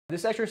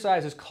This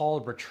exercise is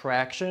called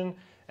retraction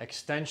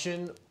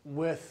extension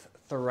with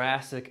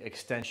thoracic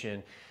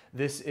extension.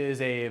 This is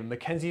a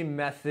McKenzie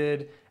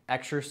method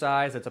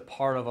exercise that's a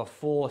part of a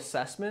full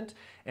assessment,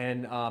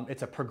 and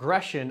it's a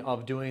progression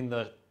of doing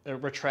the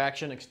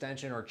retraction,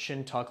 extension, or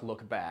chin tuck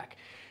look back.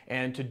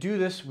 And to do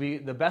this,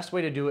 the best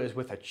way to do it is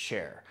with a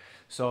chair.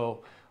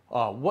 So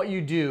what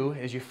you do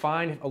is you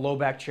find a low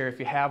back chair if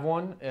you have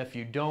one. If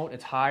you don't,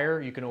 it's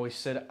higher. You can always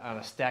sit on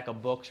a stack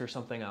of books or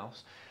something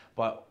else.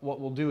 But what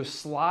we'll do is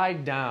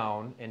slide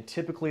down, and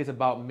typically it's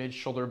about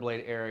mid-shoulder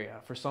blade area.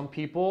 For some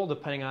people,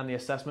 depending on the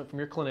assessment from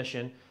your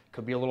clinician, it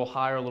could be a little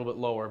higher, a little bit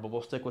lower, but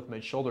we'll stick with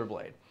mid-shoulder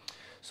blade.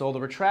 So the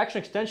retraction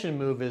extension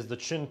move is the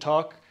chin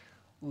tuck,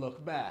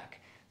 look back.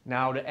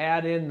 Now to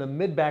add in the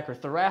mid-back or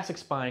thoracic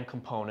spine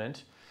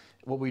component,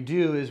 what we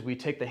do is we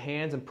take the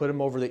hands and put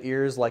them over the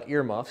ears like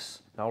earmuffs.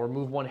 Now I'll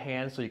remove one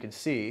hand so you can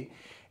see,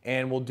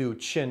 and we'll do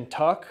chin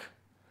tuck,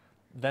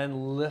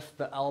 then lift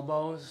the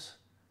elbows,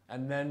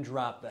 and then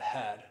drop the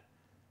head.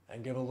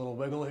 And give a little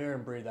wiggle here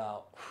and breathe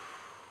out.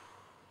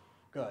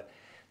 Good.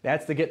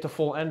 That's to get to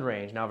full end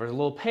range. Now if there's a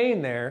little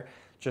pain there,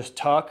 just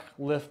tuck,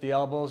 lift the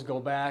elbows, go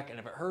back, and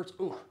if it hurts,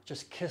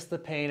 just kiss the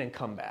pain and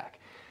come back.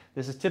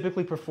 This is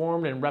typically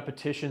performed in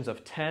repetitions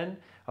of 10,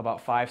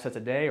 about 5 sets a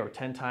day, or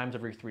 10 times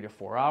every 3 to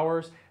 4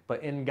 hours,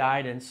 but in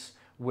guidance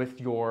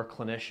with your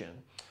clinician.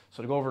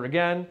 So to go over it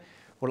again,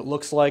 what it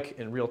looks like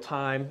in real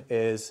time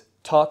is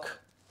tuck,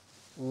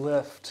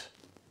 lift,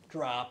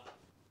 drop,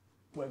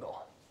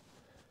 wiggle.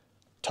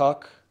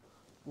 Tuck,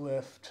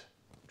 lift,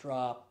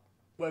 drop,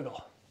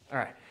 wiggle. All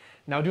right.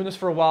 Now doing this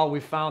for a while,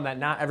 we've found that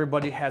not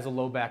everybody has a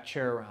low back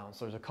chair around.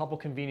 So there's a couple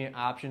convenient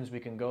options we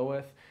can go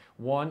with.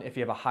 One, if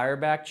you have a higher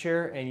back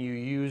chair and you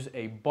use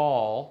a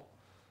ball,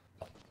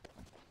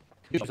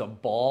 as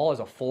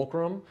a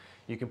fulcrum,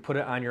 you can put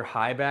it on your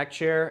high back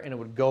chair and it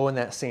would go in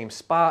that same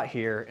spot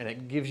here, and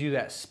it gives you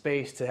that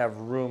space to have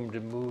room to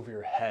move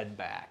your head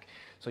back.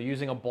 So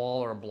using a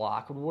ball or a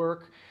block would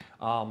work.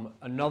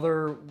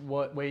 Another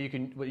what you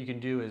can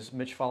do is,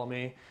 Mitch, follow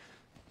me.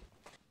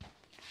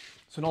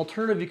 So an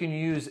alternative you can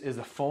use is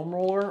a foam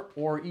roller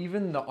or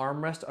even the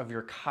armrest of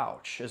your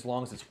couch, as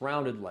long as it's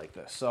rounded like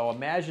this. So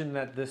imagine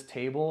that this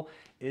table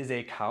is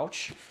a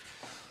couch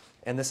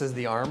and this is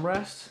the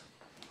armrest,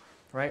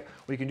 right?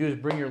 What you can do is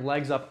bring your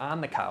legs up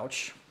on the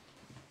couch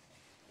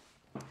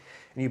and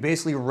you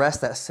basically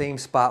rest that same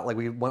spot like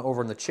we went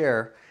over in the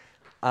chair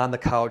on the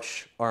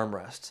couch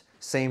armrest.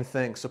 Same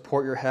thing,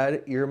 support your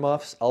head,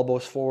 earmuffs,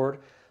 elbows forward,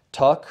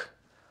 tuck,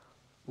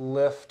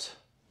 lift,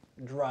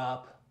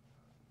 drop,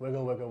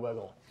 wiggle, wiggle,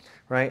 wiggle,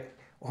 right?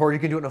 Or you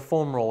can do it in a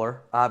foam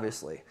roller,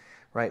 obviously,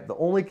 right? The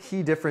only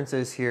key difference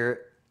is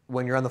here,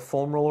 when you're on the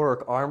foam roller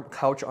or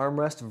couch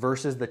armrest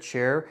versus the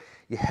chair,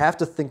 you have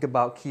to think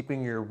about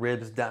keeping your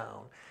ribs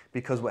down.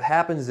 Because what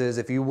happens is,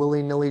 if you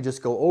willy-nilly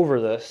just go over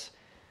this,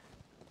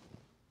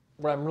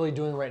 what I'm really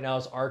doing right now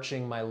is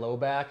arching my low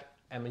back,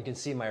 and you can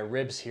see my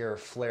ribs here are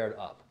flared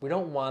up. We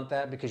don't want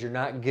that because you're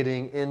not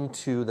getting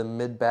into the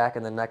mid-back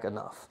and the neck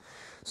enough.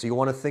 So you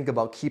want to think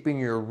about keeping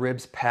your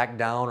ribs packed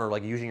down, or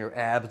like using your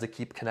abs to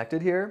keep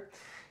connected here.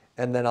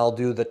 And then I'll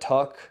do the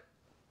tuck,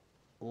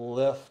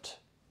 lift,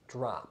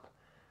 drop.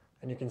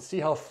 And you can see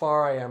how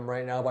far I am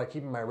right now by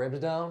keeping my ribs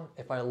down.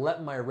 If I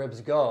let my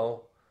ribs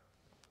go,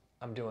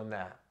 I'm doing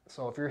that.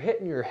 So if you're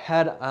hitting your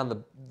head on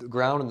the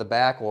ground in the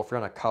back, well, if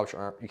you're on a couch,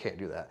 you can't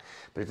do that.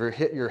 But if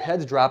your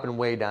head's dropping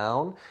way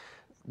down,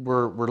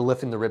 we're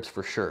lifting the ribs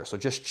for sure. So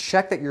just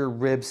check that your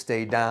ribs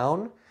stay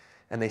down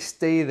and they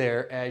stay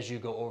there as you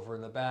go over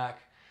in the back.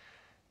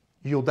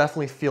 You'll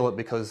definitely feel it,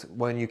 because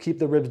when you keep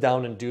the ribs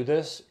down and do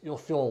this, you'll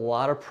feel a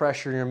lot of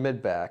pressure in your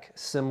mid-back,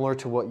 similar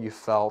to what you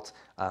felt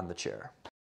on the chair.